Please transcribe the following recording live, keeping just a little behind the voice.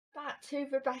back to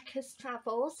Rebecca's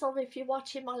Travels, or if you're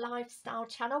watching my lifestyle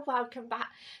channel, welcome back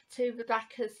to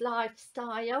Rebecca's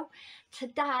Lifestyle.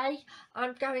 Today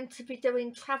I'm going to be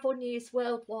doing travel news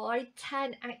worldwide,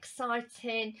 10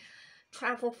 exciting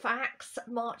travel facts,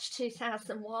 March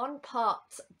 2001, part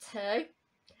 2.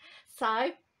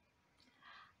 So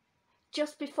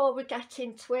just before we get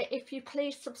into it, if you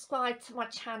please subscribe to my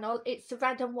channel, it's the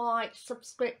red and white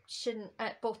subscription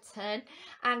button,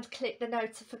 and click the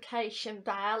notification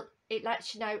bell. It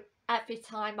lets you know every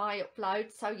time I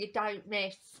upload, so you don't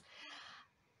miss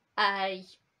a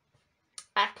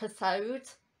episode.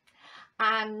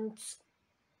 And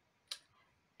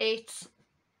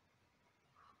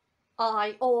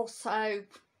I also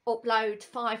upload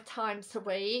 5 times a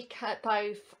week,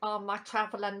 both on my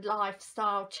travel and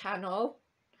lifestyle channel,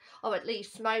 or at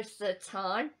least most of the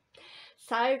time.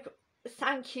 So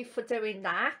thank you for doing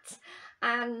that.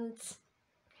 And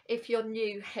if you're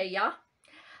new here,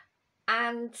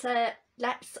 and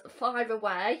let's fire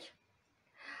away.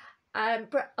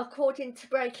 According to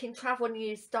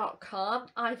breakingtravelnews.com,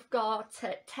 I've got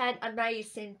 10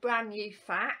 amazing brand new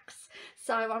facts,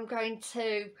 so I'm going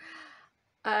to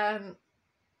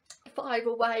fire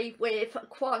away with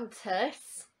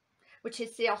Qantas, which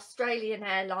is the Australian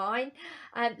airline,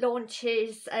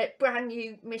 launches a brand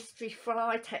new mystery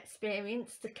flight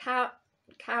experience. The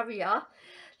carrier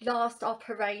last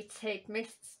operated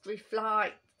mystery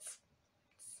flights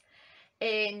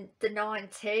in the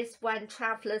 90s, when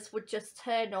travellers would just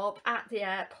turn up at the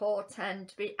airport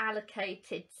and be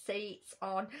allocated seats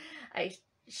on a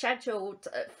scheduled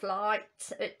flight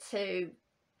to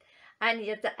any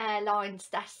of the airline's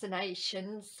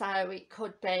destinations. So it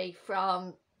could be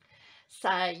from,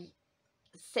 say,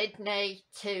 Sydney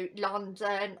to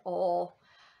London, or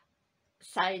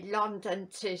say London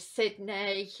to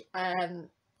Sydney,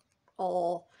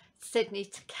 or Sydney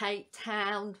to Cape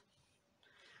Town,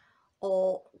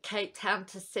 or Cape Town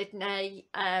to Sydney,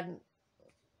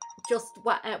 just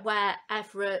wherever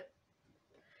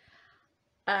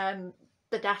the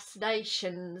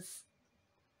destinations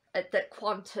that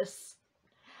Qantas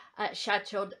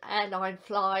scheduled airline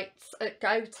flights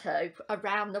go to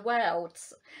around the world.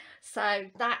 So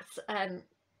that's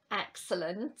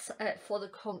excellent for the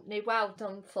company. Well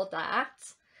done for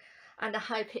that, and I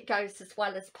hope it goes as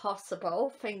well as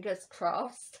possible, fingers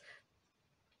crossed.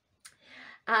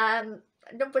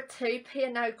 Number 2,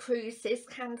 P&O Cruises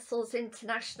cancels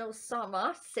international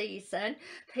summer season.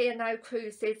 P&O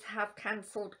Cruises have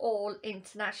cancelled all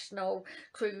international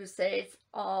cruises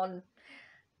on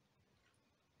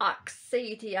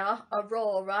Accommodation,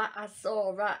 Aurora,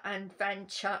 Azora and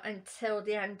Venture until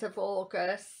the end of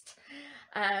August.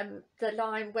 The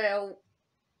line will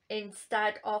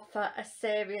instead offer a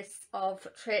series of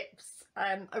trips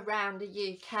around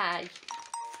the UK.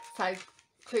 So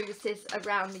cruises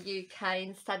around the UK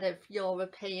instead of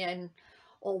European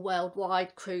or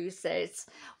worldwide cruises,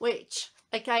 which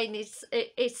again is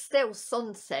still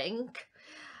something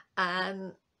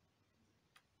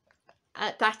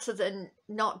better than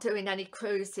not doing any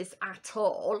cruises at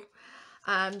all.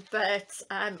 But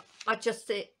I just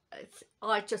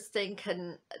think,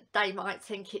 and they might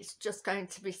think, it's just going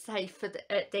to be safer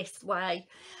this way.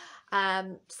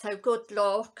 So good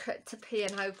luck to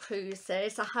P&O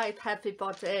Cruises. I hope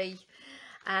everybody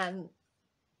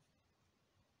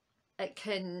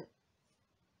can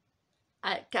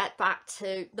get back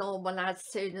to normal as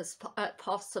soon as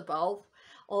possible,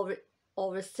 or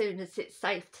as soon as it's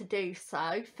safe to do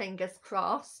so, fingers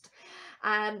crossed.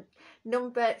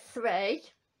 Number 3,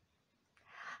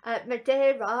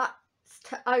 Madeira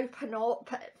to open up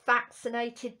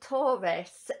vaccinated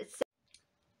tourists.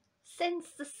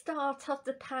 Since the start of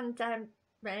the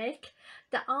pandemic,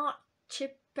 the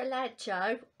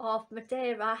archipelago of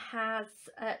Madeira has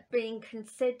been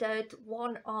considered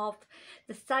one of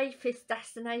the safest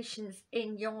destinations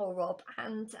in Europe,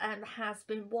 and has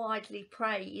been widely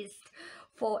praised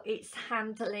for its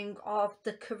handling of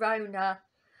the corona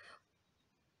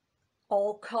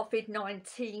or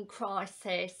COVID-19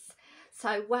 crisis.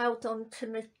 So well done to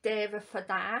Madeira for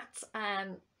that,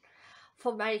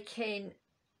 for making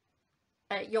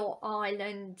your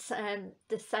island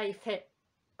the safest,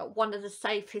 one of the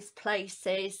safest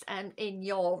places in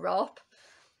Europe.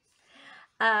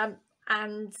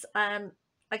 And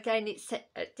again,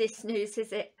 this news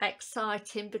is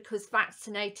exciting because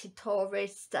vaccinated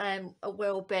tourists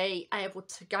will be able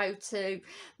to go to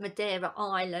Madeira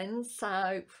Island,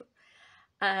 so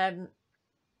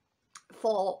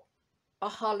for a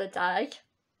holiday.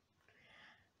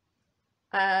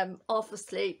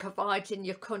 Obviously providing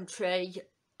your country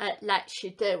lets you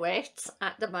do it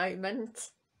at the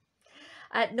moment.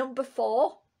 Number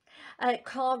 4,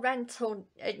 Car rental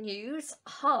news.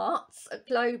 Hearts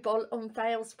Global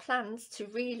unveils plans to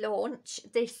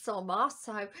relaunch this summer.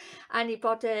 So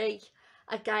anybody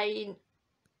again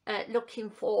looking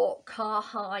for car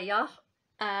hire,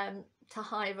 to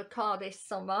hire a car this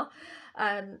summer,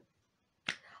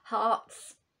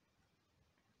 Hearts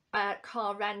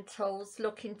car rentals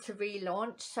looking to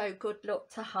relaunch, so good luck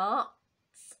to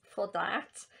Hearts for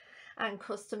that, and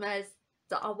customers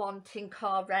that are wanting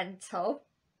car rental.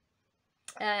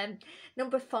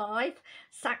 Number 5,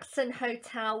 Saxon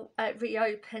Hotel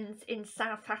reopens in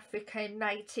South Africa in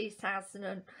May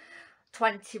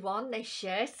 2021, this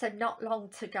year, so not long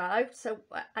to go. So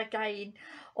again,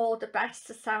 all the best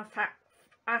to South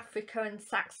Africa and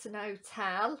Saxon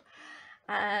Hotel,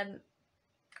 and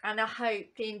I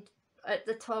hope the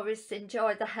tourists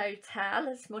enjoy the hotel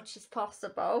as much as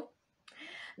possible.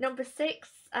 Number 6,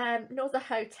 another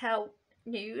hotel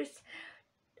news.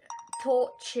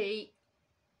 Torchy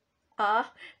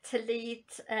to lead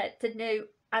the new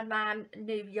Amman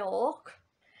New York,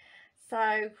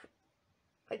 so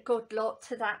good luck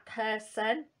to that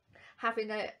person having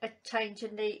a change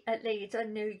in leader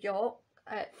in New York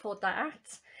for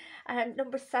that.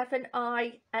 Number 7,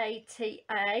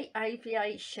 IATA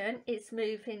Aviation is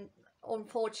moving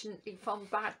unfortunately from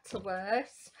bad to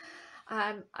worse,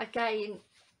 again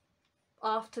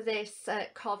after this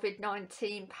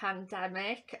COVID-19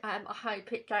 pandemic. I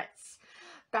hope it gets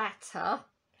better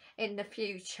in the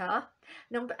future.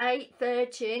 Number 8,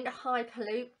 Virgin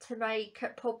Hyperloop to make a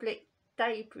public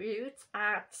debut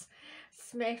at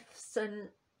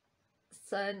Smithsonian.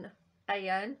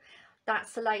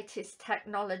 That's the latest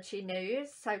technology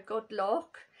news, so good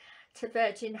luck to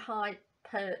Virgin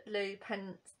Hyperloop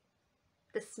and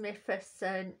the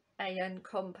Smithsonian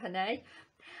Company.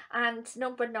 And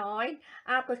number 9,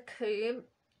 Abercombe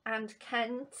and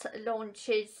Kent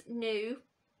launches new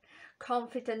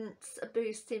confidence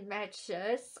boosting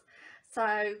measures,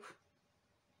 so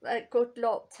good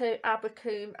luck to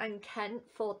Abercombe and Kent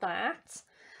for that.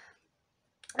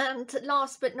 And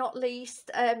last but not least,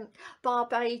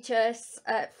 Barbados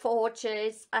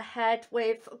forges ahead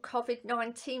with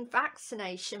COVID-19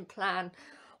 vaccination plan.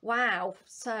 Wow,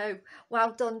 so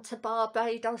well done to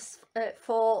Barbados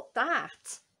for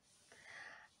that,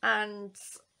 and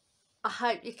I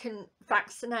hope you can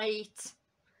vaccinate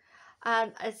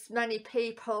as many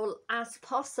people as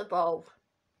possible,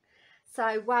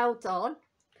 so well done.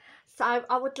 So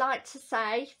I would like to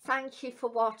say thank you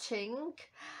for watching,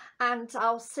 and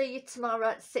I'll see you tomorrow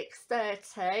at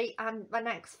 6:30, and my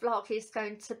next vlog is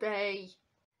going to be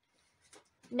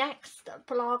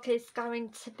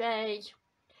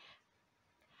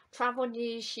Travel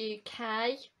News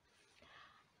UK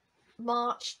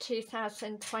March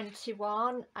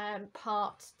 2021,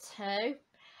 part 2,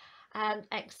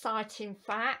 exciting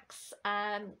facts,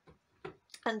 and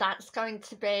that's going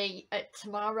to be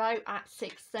tomorrow at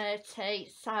 6:30.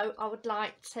 So I would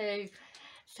like to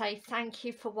say thank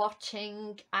you for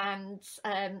watching, and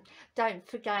don't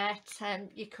forget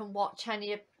you can watch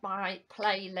any of my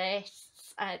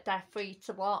playlists, they're free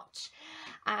to watch,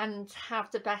 and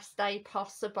have the best day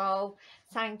possible.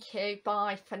 Thank you,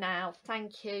 bye for now.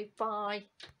 Thank you, bye.